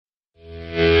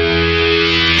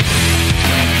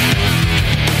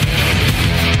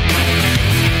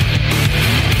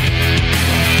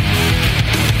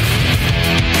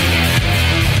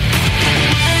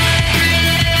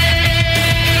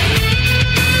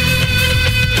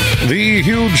The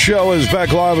Huge Show is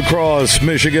back live across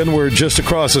Michigan. We're just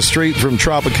across the street from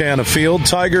Tropicana Field.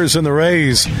 Tigers and the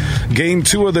Rays, game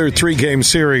 2 of their 3-game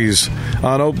series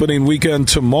on opening weekend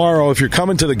tomorrow. If you're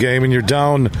coming to the game and you're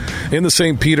down in the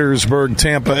St. Petersburg,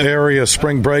 Tampa area,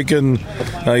 spring breaking,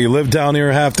 you live down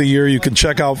here half the year, you can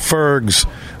check out Ferg's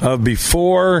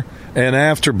before and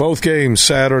after both games,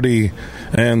 Saturday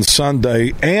and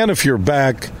Sunday. And if you're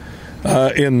back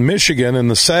in Michigan, in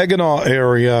the Saginaw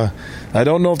area, I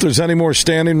don't know if there's any more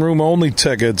standing room only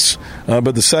tickets,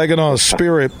 but the Saginaw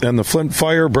Spirit and the Flint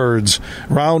Firebirds,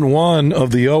 round 1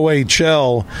 of the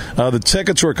OHL, the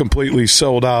tickets were completely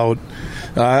sold out.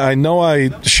 I know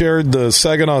I shared the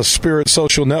Saginaw Spirit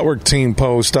social network team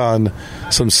post on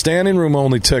some standing room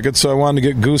only tickets, so I wanted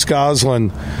to get Goose Goslin,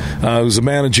 who's a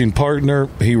managing partner.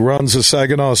 He runs the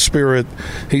Saginaw Spirit.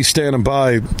 He's standing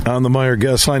by on the Meyer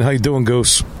guest line. How you doing,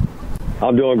 Goose?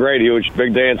 I'm doing great, Huge.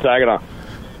 Big day in Saginaw.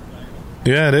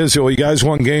 Yeah, it is. Well, you guys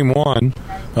won game 1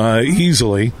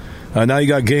 easily. Now you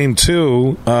got game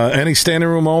 2. Any standing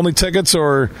room only tickets,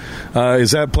 or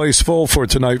is that place full for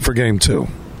tonight for game 2?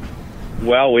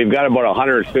 Well, we've got about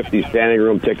 150 standing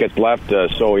room tickets left.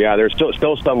 So yeah, there's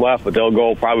still some left, but they'll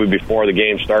go probably before the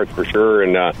game starts for sure.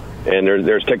 And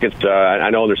there's tickets. I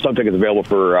know there's some tickets available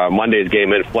for Monday's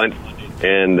game in Flint,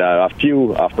 and a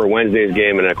few for Wednesday's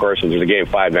game, and of course there's a game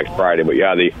 5 next Friday. But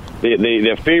yeah,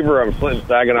 the fever of Flint and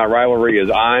Saginaw rivalry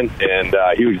is on, and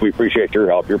Huge, we appreciate your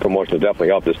help. Your promotion has definitely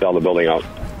helped us sell the building out.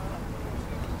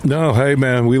 No, hey,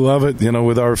 man, we love it. You know,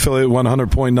 with our affiliate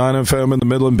 100.9 FM in the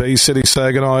Midland Bay City,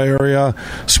 Saginaw area,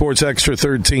 Sports Extra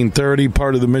 1330,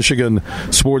 part of the Michigan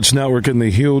Sports Network and the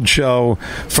Huge Show.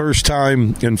 First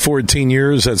time in 14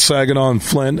 years that Saginaw and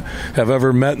Flint have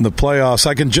ever met in the playoffs.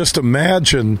 I can just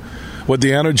imagine what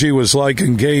the energy was like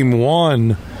in game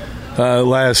 1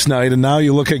 last night, and now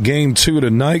you look at game 2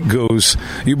 tonight, Goose.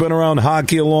 You've been around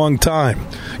hockey a long time.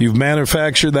 You've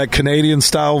manufactured that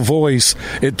Canadian-style voice.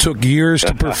 It took years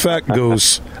to perfect,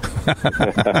 Goose.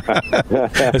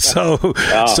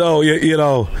 So you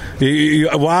know,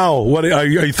 wow. What are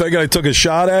you thinking? I took a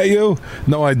shot at you?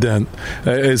 No, I didn't.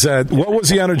 What was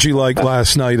the energy like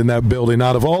last night in that building?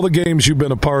 Out of all the games you've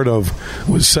been a part of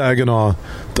with Saginaw,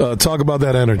 talk about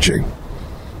that energy.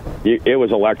 It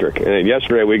was electric. And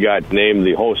yesterday we got named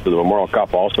the host of the Memorial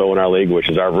Cup also in our league, which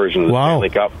is our version of the Stanley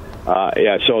Cup.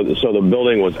 So the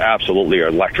building was absolutely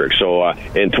electric. So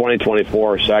in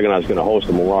 2024, Saginaw is going to host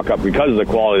the Memorial Cup because of the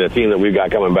quality of the team that we've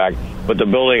got coming back. But the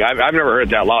building, I've never heard it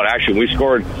that loud. Actually, we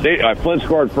scored. Flint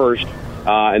scored first.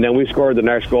 And then we scored the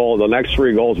next goal. The next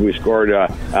 3 goals we scored,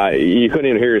 you couldn't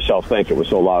even hear yourself think. It was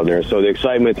so loud in there. So the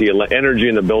excitement, the energy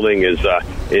in the building is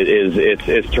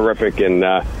terrific, and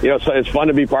you know, so it's fun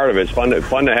to be part of it. It's fun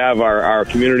to have our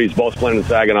communities, both Flint and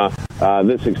Saginaw,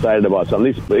 this excited about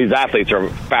something. These athletes are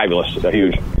fabulous. They're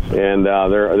huge, and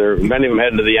they're many of them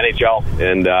heading to the NHL,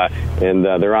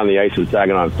 and they're on the ice in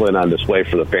Saginaw and Flint on display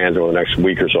for the fans over the next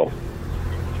week or so.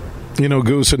 You know,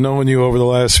 Goose, and knowing you over the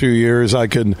last few years, I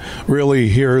can really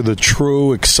hear the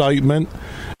true excitement.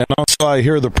 And also I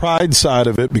hear the pride side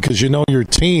of it because you know your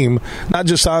team, not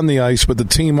just on the ice, but the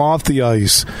team off the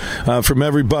ice, from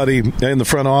everybody in the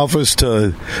front office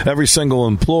to every single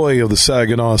employee of the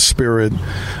Saginaw Spirit,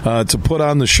 to put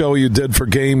on the show you did for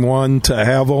Game 1, to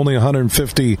have only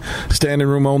 150 standing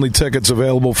room only tickets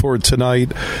available for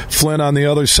tonight. Flint on the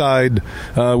other side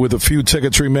with a few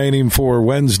tickets remaining for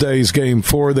Wednesday's Game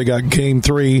 4. They got Game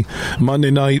 3 Monday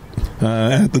night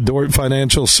at the Dort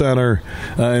Financial Center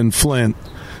in Flint.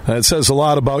 It says a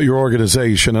lot about your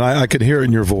organization, and I can hear it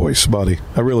in your voice, buddy.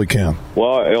 I really can.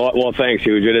 Well, thanks,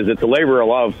 Huge. It's a labor of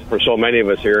love for so many of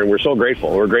us here, and we're so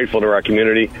grateful. We're grateful to our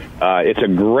community. It's a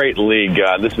great league.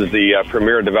 This is the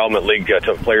premier development league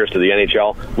to players to the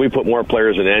NHL. We put more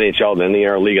players in the NHL than any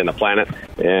other league on the planet,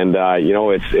 and you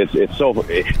know, it's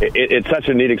such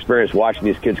a neat experience watching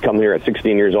these kids come here at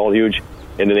 16 years old, Huge.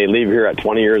 And then they leave here at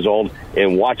 20 years old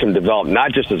and watch them develop,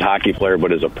 not just as a hockey player,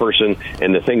 but as a person,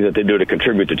 and the things that they do to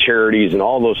contribute to charities and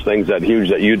all those things that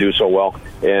you do so well.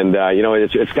 And, you know,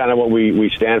 it's kind of what we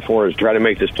stand for, is try to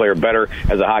make this player better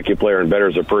as a hockey player and better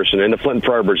as a person. And the Flint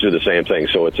Firebirds do the same thing.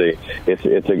 So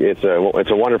it's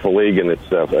a wonderful league, and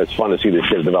it's fun to see these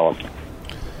kids develop.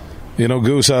 You know,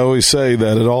 Goose, I always say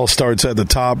that it all starts at the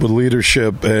top with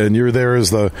leadership, and you're there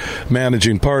as the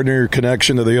managing partner, your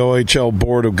connection to the OHL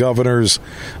Board of Governors,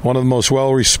 one of the most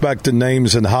well-respected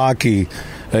names in hockey.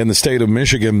 in the state of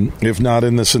Michigan, if not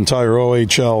in this entire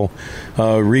OHL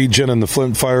region. And the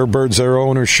Flint Firebirds, their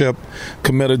ownership,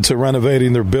 committed to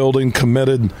renovating their building,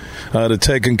 committed to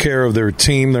taking care of their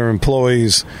team, their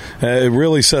employees. It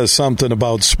really says something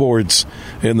about sports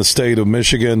in the state of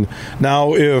Michigan.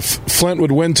 Now, if Flint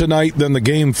would win tonight, then the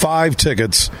Game 5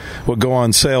 tickets would go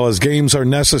on sale. As games are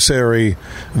necessary,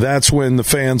 that's when the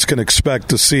fans can expect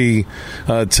to see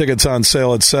tickets on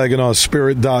sale at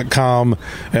SaginawSpirit.com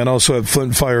and also at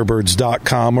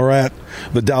FlintFirebirds.com or at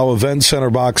the Dow Event Center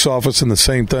box office, and the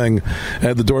same thing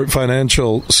at the Dordt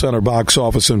Financial Center box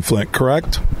office in Flint,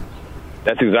 correct?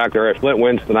 That's exactly right. If Flint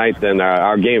wins tonight, then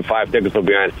our Game 5 tickets will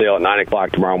be on sale at 9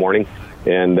 o'clock tomorrow morning.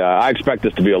 And I expect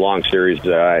this to be a long series.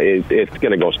 It's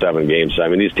going to go 7 games. I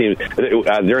mean, these teams,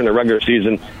 during the regular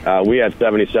season, we had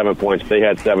 77 points. They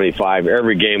had 75.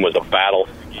 Every game was a battle.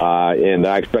 And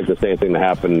I expect the same thing to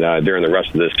happen during the rest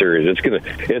of this series. It's going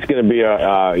to be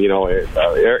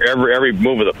every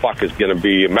move of the puck is going to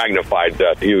be magnified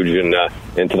huge.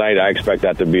 And tonight, I expect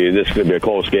that this is going to be a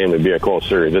close game. To be a close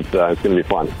series. It's going to be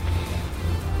fun.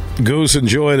 Goose,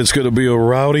 enjoy it. It's going to be a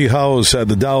rowdy house at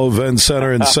the Dow Event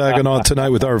Center in Saginaw tonight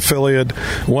with our affiliate,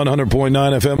 100.9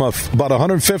 FM. About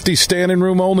 150 standing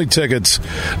room only tickets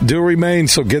do remain,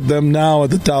 so get them now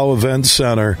at the Dow Event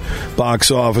Center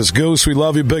box office. Goose, we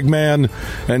love you, big man.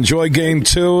 Enjoy Game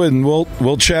 2, and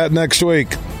we'll chat next week.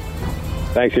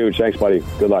 Thanks, Huge. Thanks, buddy.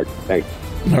 Good luck. Thanks.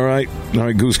 All right,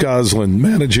 Goose Goslin,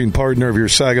 managing partner of your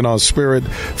Saginaw Spirit.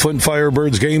 Flint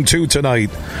Firebirds Game 2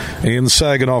 tonight in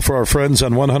Saginaw for our friends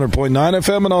on 100.9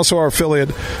 FM and also our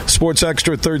affiliate, Sports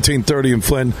Extra 1330 in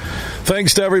Flint.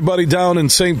 Thanks to everybody down in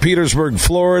St. Petersburg,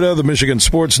 Florida, the Michigan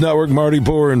Sports Network, Marty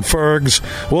Boer and Fergs.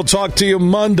 We'll talk to you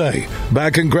Monday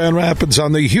back in Grand Rapids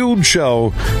on the huge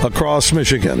show across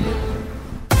Michigan.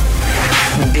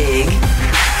 Big,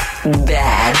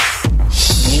 bad,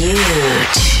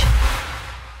 huge.